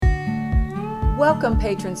Welcome,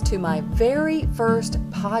 patrons, to my very first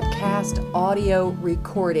podcast audio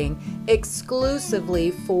recording exclusively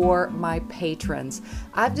for my patrons.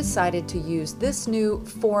 I've decided to use this new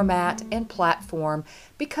format and platform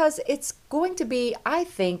because it's going to be, I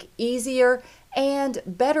think, easier and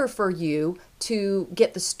better for you to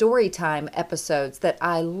get the story time episodes that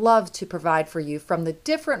I love to provide for you from the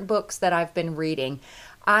different books that I've been reading.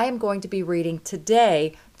 I am going to be reading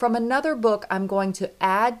today from another book I'm going to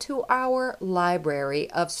add to our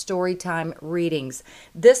library of Storytime readings.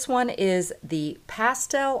 This one is the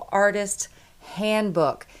Pastel Artist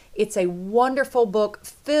Handbook. It's a wonderful book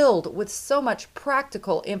filled with so much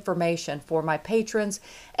practical information for my patrons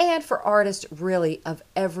and for artists really of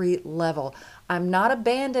every level. I'm not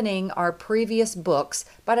abandoning our previous books,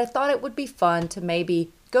 but I thought it would be fun to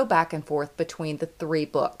maybe go back and forth between the three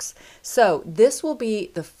books. So this will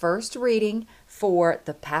be the first reading for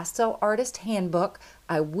the Pastel Artist Handbook.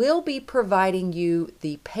 I will be providing you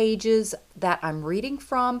the pages that I'm reading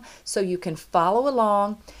from so you can follow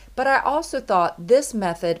along. But I also thought this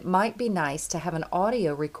method might be nice to have an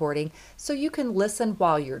audio recording so you can listen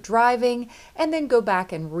while you're driving and then go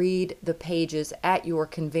back and read the pages at your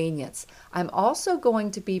convenience. I'm also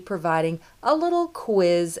going to be providing a little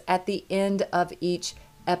quiz at the end of each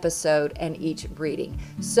episode and each reading.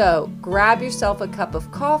 So grab yourself a cup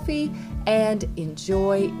of coffee and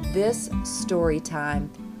enjoy this story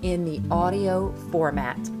time in the audio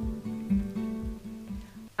format.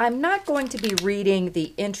 I'm not going to be reading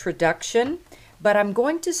the introduction, but I'm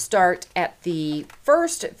going to start at the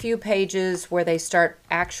first few pages where they start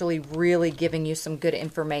actually really giving you some good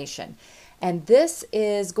information. And this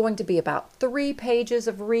is going to be about 3 pages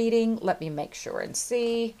of reading. Let me make sure and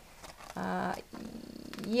see.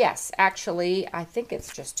 Yes, actually, I think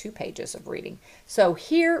it's just 2 pages of reading. So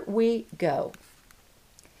here we go.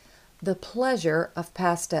 The pleasure of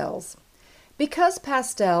pastels. Because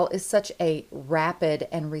pastel is such a rapid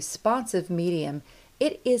and responsive medium,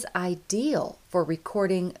 it is ideal for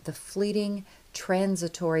recording the fleeting,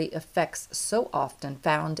 transitory effects so often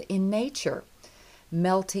found in nature.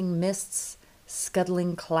 Melting mists,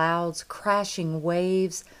 scuttling clouds, crashing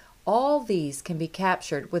waves, all these can be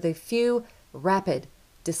captured with a few rapid,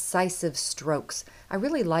 decisive strokes. I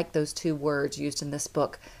really like those 2 words used in this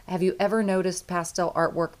book. Have you ever noticed pastel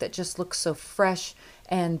artwork that just looks so fresh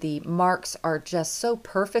and the marks are just so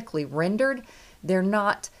perfectly rendered? They're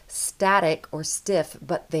not static or stiff,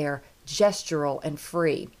 but they're gestural and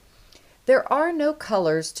free. There are no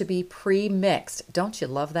colors to be pre-mixed. Don't you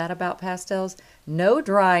love that about pastels? No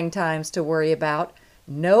drying times to worry about.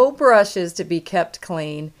 No brushes to be kept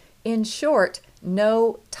clean. In short,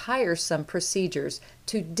 no tiresome procedures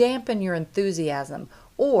to dampen your enthusiasm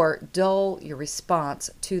or dull your response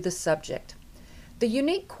to the subject. The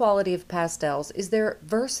unique quality of pastels is their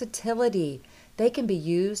versatility. They can be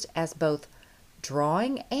used as both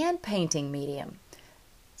drawing and painting medium.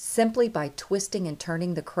 Simply by twisting and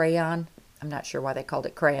turning the crayon, I'm not sure why they called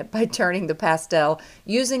it crayon, by turning the pastel,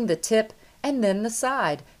 using the tip and then the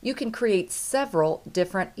side, you can create several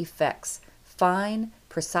different effects. Fine,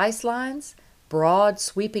 precise lines, broad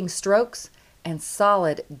sweeping strokes, and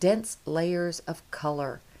solid, dense layers of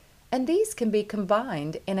color. And these can be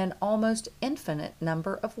combined in an almost infinite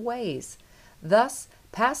number of ways. Thus,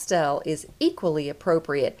 pastel is equally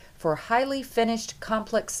appropriate for highly finished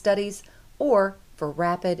complex studies or for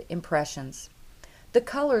rapid impressions. The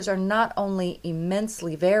colors are not only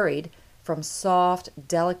immensely varied, from soft,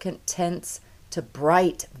 delicate tints to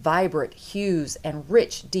bright, vibrant hues and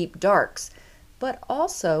rich, deep darks, but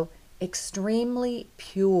also extremely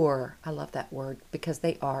pure. I love that word because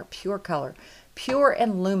they are pure color, pure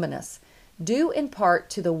and luminous, due in part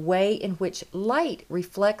to the way in which light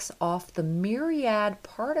reflects off the myriad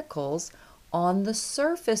particles on the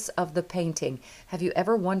surface of the painting. Have you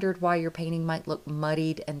ever wondered why your painting might look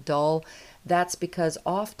muddied and dull? That's because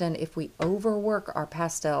often if we overwork our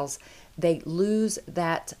pastels, they lose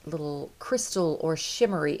that little crystal or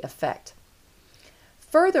shimmery effect.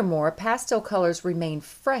 Furthermore, pastel colors remain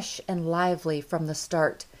fresh and lively from the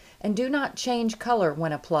start and do not change color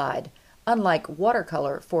when applied, unlike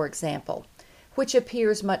watercolor, for example, which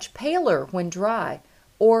appears much paler when dry,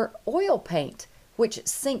 or oil paint, which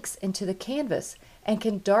sinks into the canvas and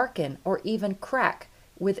can darken or even crack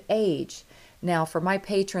with age. Now, for my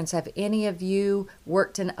patrons, have any of you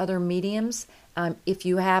worked in other mediums? If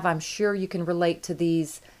you have, I'm sure you can relate to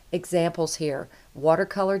these examples here.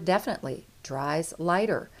 Watercolor definitely dries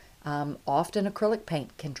lighter. Often acrylic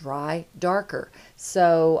paint can dry darker.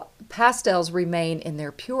 So pastels remain in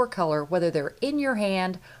their pure color whether they're in your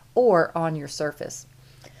hand or on your surface.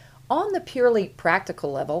 On the purely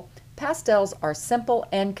practical level, pastels are simple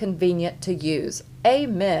and convenient to use.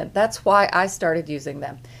 Amen. That's why I started using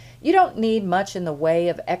them. You don't need much in the way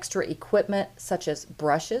of extra equipment such as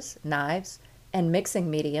brushes, knives, and mixing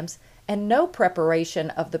mediums, and no preparation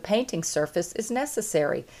of the painting surface is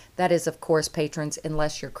necessary. That is, of course, patrons,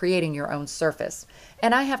 unless you're creating your own surface.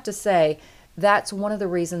 And I have to say, that's one of the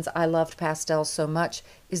reasons I loved pastels so much,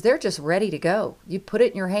 is they're just ready to go. You put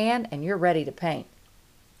it in your hand and you're ready to paint.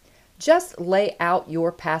 Just lay out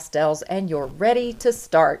your pastels and you're ready to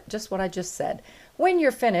start, just what I just said. When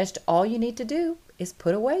you're finished, all you need to do is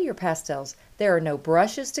put away your pastels. There are no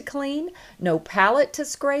brushes to clean, no palette to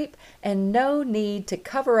scrape, and no need to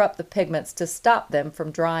cover up the pigments to stop them from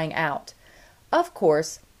drying out. Of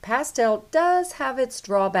course, pastel does have its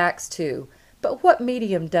drawbacks too, but what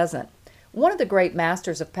medium doesn't? One of the great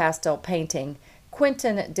masters of pastel painting,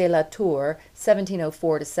 Quentin de la Tour,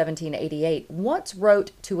 1704 to 1788, once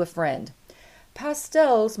wrote to a friend,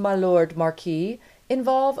 "Pastels, my lord Marquis,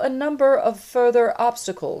 involve a number of further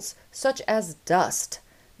obstacles, such as dust,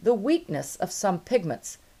 the weakness of some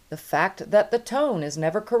pigments, the fact that the tone is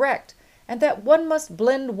never correct, and that one must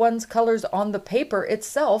blend one's colors on the paper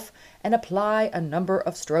itself and apply a number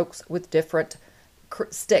of strokes with different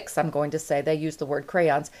sticks, I'm going to say, they use the word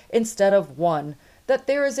crayons, instead of one, that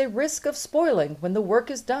there is a risk of spoiling when the work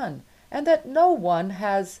is done, and that no one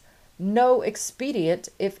has no expedient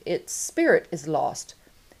if its spirit is lost.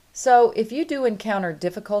 So if you do encounter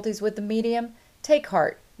difficulties with the medium, take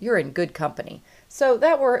heart, you're in good company." So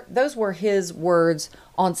those were his words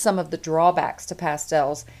on some of the drawbacks to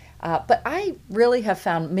pastels, but I really have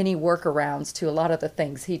found many workarounds to a lot of the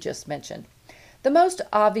things he just mentioned. The most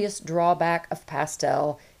obvious drawback of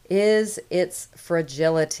pastel is its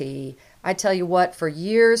fragility. I tell you what, for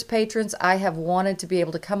years, patrons, I have wanted to be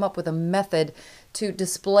able to come up with a method to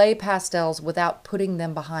display pastels without putting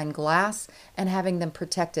them behind glass and having them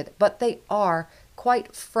protected, but they are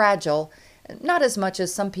quite fragile, not as much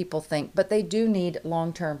as some people think, but they do need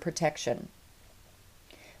long-term protection.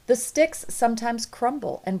 The sticks sometimes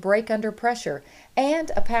crumble and break under pressure,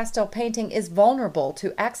 and a pastel painting is vulnerable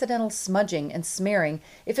to accidental smudging and smearing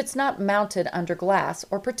if it's not mounted under glass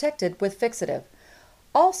or protected with fixative.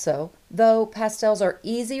 Also, though pastels are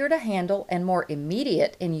easier to handle and more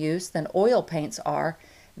immediate in use than oil paints are,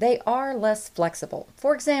 they are less flexible.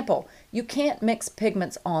 For example, you can't mix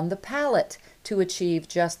pigments on the palette to achieve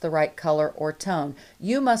just the right color or tone.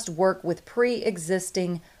 You must work with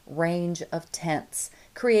pre-existing range of tints,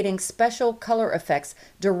 creating special color effects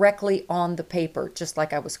directly on the paper, just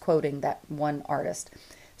like I was quoting that one artist.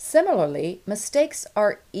 Similarly, mistakes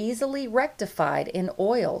are easily rectified in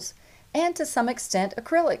oils, and to some extent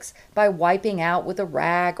acrylics, by wiping out with a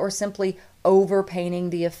rag or simply overpainting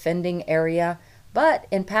the offending area. But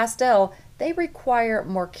in pastel, they require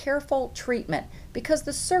more careful treatment because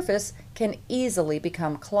the surface can easily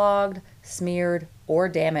become clogged, smeared, or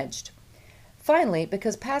damaged. Finally,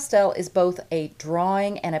 because pastel is both a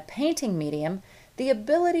drawing and a painting medium, the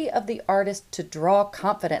ability of the artist to draw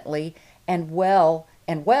confidently and well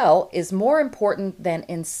is more important than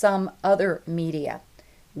in some other media.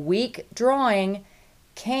 Weak drawing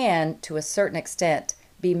can, to a certain extent,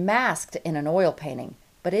 be masked in an oil painting,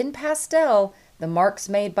 but in pastel, the marks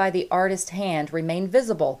made by the artist's hand remain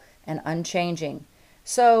visible and unchanging.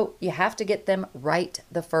 So you have to get them right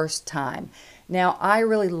the first time. Now, I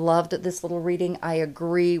really loved this little reading. I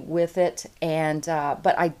agree with it,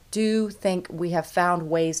 but I do think we have found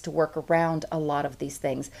ways to work around a lot of these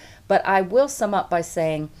things. But I will sum up by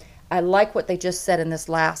saying I like what they just said in this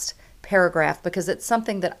last paragraph because it's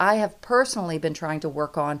something that I have personally been trying to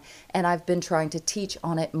work on, and I've been trying to teach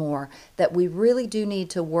on it more, that we really do need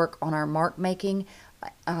to work on our mark making,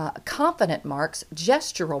 confident marks,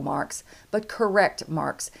 gestural marks, but correct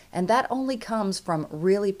marks. And that only comes from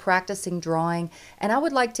really practicing drawing. And I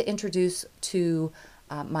would like to introduce to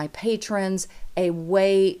my patrons a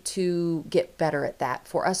way to get better at that,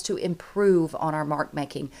 for us to improve on our mark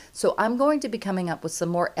making. So I'm going to be coming up with some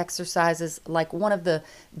more exercises, like one of the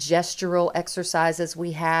gestural exercises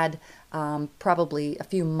we had probably a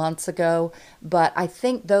few months ago, but I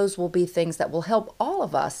think those will be things that will help all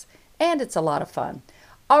of us, and it's a lot of fun.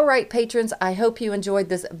 All right, patrons, I hope you enjoyed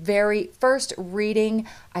this very first reading.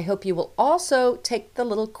 I hope you will also take the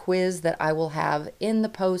little quiz that I will have in the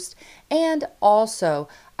post. And also,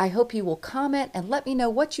 I hope you will comment and let me know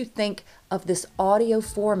what you think of this audio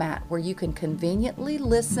format where you can conveniently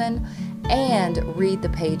listen and read the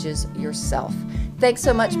pages yourself. Thanks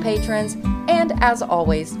so much, patrons. And as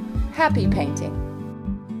always, happy painting.